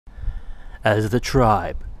as the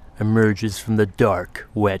tribe emerges from the dark,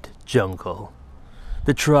 wet jungle.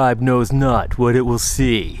 The tribe knows not what it will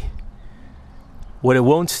see. What it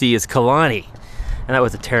won't see is Kalani. And that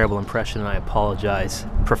was a terrible impression, and I apologize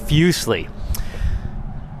profusely.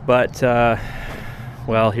 But,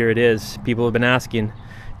 well, here it is. People have been asking.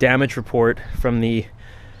 Damage report from the,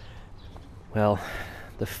 well,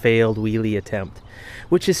 the failed wheelie attempt.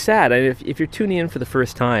 Which is sad. If you're tuning in for the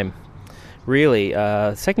first time, really,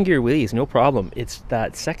 second gear wheelie is no problem. It's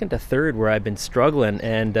that second to third where I've been struggling,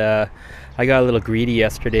 and I got a little greedy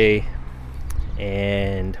yesterday,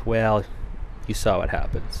 and, well, you saw what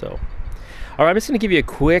happened, so. All right, I'm just gonna give you a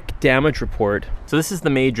quick damage report. So this is the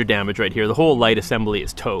major damage right here. The whole light assembly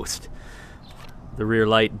is toast. The rear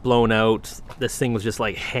light blown out. This thing was just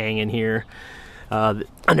like hanging here.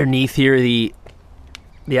 Underneath here, the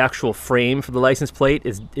actual frame for the license plate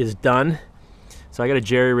is done. So I gotta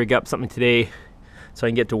jerry rig up something today so I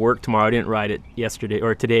can get to work tomorrow. I didn't ride it yesterday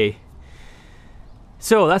or today.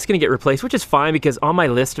 So that's gonna get replaced, which is fine because on my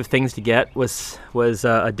list of things to get was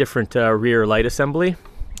a different rear light assembly.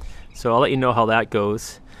 So I'll let you know how that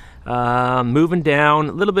goes. Moving down,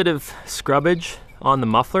 a little bit of scrubbage on the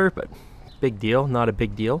muffler, but big deal, not a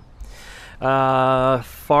big deal.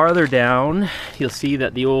 Farther down, you'll see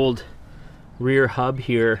that the old rear hub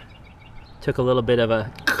here took a little bit of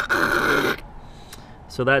a...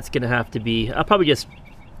 So that's gonna have to be, I'll probably just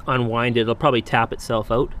unwind it. It'll probably tap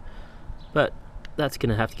itself out, but that's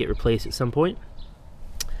gonna have to get replaced at some point.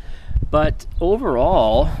 But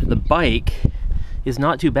overall, the bike is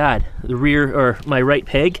not too bad. The rear, or my right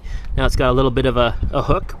peg, now it's got a little bit of a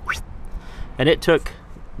hook, and it took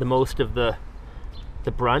the most of the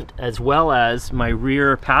brunt, as well as my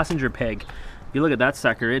rear passenger peg. If you look at that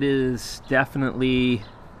sucker, it is definitely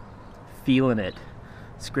feeling it.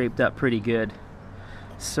 Scraped up pretty good.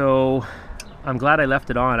 So I'm glad I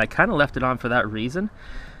left it on. I kind of left it on for that reason,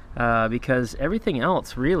 because everything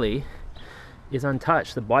else really is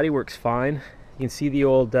untouched. The body works fine. You can see the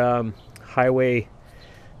old highway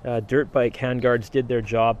dirt bike handguards did their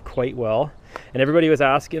job quite well. And everybody was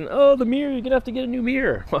asking, oh, the mirror, you're gonna have to get a new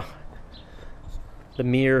mirror. Well, the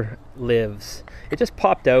mirror lives. It just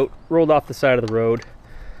popped out, rolled off the side of the road.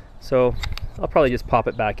 So I'll probably just pop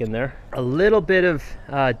it back in there. A little bit of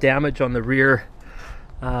damage on the rear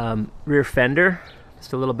fender,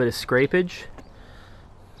 just a little bit of scrapage,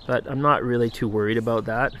 but I'm not really too worried about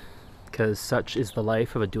that because such is the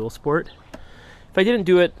life of a dual sport. If I didn't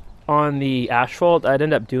do it on the asphalt, I'd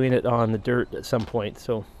end up doing it on the dirt at some point.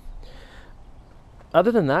 So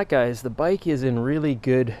other than that, guys, the bike is in really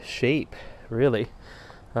good shape, really.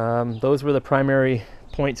 Those were the primary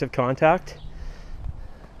points of contact.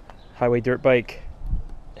 Highway dirt bike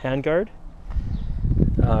handguard,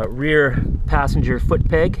 rear passenger foot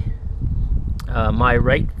peg, my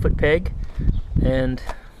right foot peg, and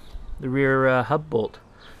the rear hub bolt,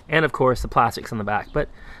 and of course the plastics on the back. But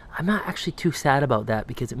I'm not actually too sad about that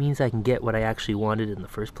because it means I can get what I actually wanted in the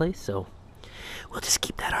first place, so we'll just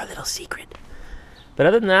keep that our little secret. But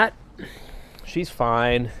other than that, she's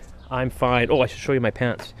fine, I'm fine. Oh, I should show you my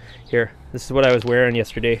pants. Here, this is what I was wearing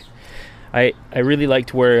yesterday. I really like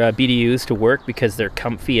to wear BDUs to work because they're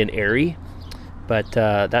comfy and airy, but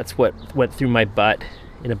that's what went through my butt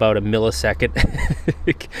in about a millisecond.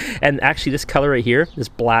 And actually this color right here, this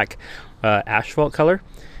black asphalt color,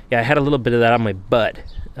 yeah, I had a little bit of that on my butt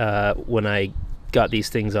when I got these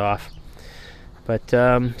things off. But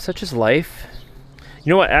such is life. You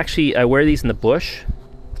know what, actually I wear these in the bush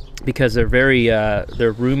because they're very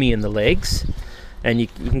they're roomy in the legs, and you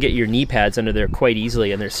can get your knee pads under there quite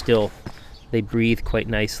easily, and they breathe quite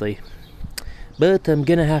nicely. But I'm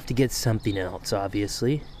gonna have to get something else,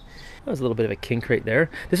 obviously. That was a little bit of a kink right there.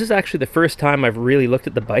 This is actually the first time I've really looked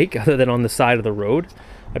at the bike other than on the side of the road.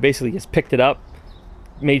 I basically just picked it up,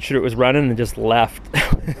 made sure it was running, and just left.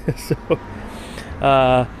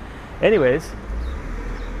 So anyways,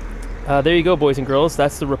 there you go, boys and girls.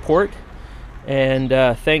 That's the report.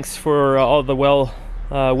 And thanks for all the well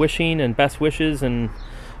wishing and best wishes and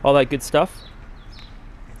all that good stuff.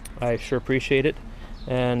 I sure appreciate it.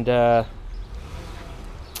 And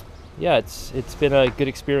yeah, it's been a good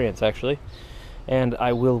experience actually, and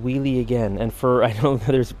I will wheelie again. And I know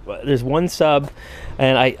there's one sub,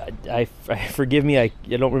 and I forgive me, I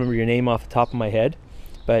don't remember your name off the top of my head,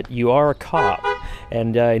 but you are a cop,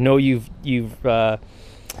 and I know you've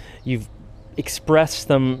expressed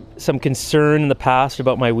some concern in the past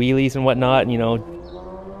about my wheelies and whatnot, and, you know,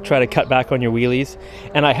 try to cut back on your wheelies,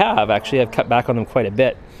 and I've cut back on them quite a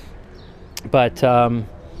bit. But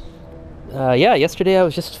yeah, yesterday I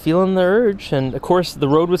was just feeling the urge, and of course the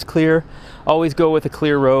road was clear. Always go with a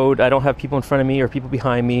clear road. I don't have people in front of me or people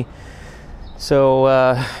behind me.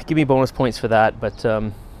 So give me bonus points for that, but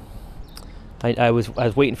I was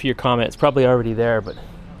waiting for your comment. It's probably already there, but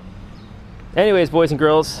anyways, boys and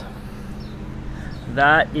girls,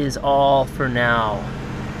 that is all for now.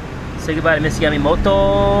 Say goodbye to Miss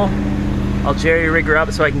Yamimoto. I'll jerry rig her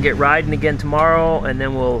up so I can get riding again tomorrow, and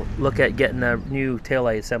then we'll look at getting a new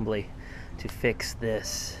taillight assembly to fix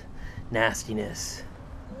this nastiness.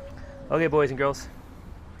 Okay, boys and girls,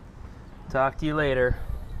 talk to you later.